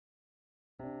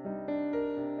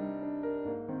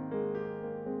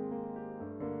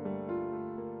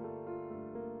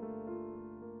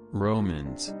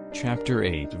Romans, chapter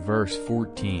 8 verse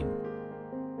 14.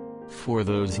 For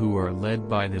those who are led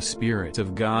by the Spirit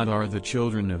of God are the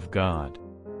children of God.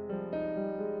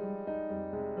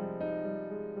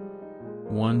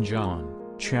 1 John,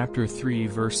 chapter 3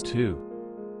 verse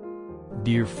 2.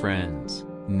 Dear friends,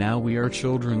 now we are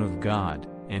children of God,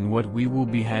 and what we will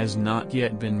be has not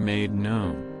yet been made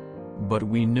known. But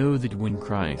we know that when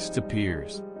Christ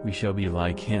appears, we shall be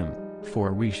like him,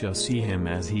 for we shall see him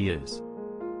as he is.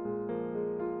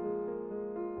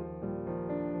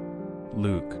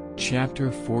 Luke,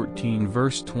 chapter 14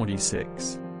 verse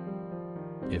 26.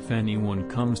 If anyone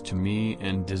comes to me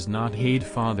and does not hate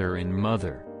father and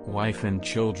mother, wife and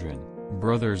children,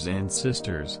 brothers and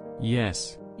sisters,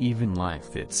 yes, even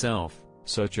life itself,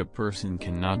 such a person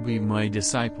cannot be my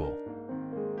disciple.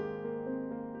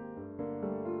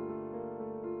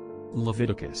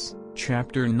 Leviticus,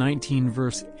 chapter 19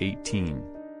 verse 18.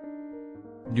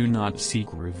 Do not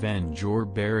seek revenge or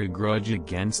bear a grudge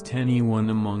against anyone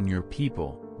among your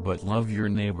people, but love your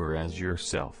neighbor as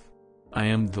yourself. I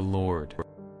am the Lord.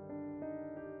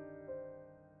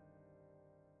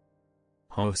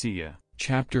 Hosea,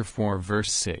 chapter 4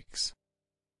 verse 6.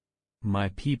 My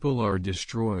people are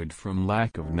destroyed from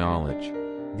lack of knowledge.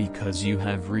 Because you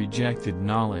have rejected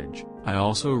knowledge, I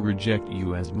also reject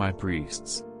you as my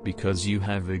priests. Because you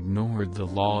have ignored the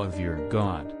law of your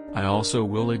God, I also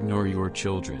will ignore your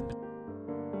children.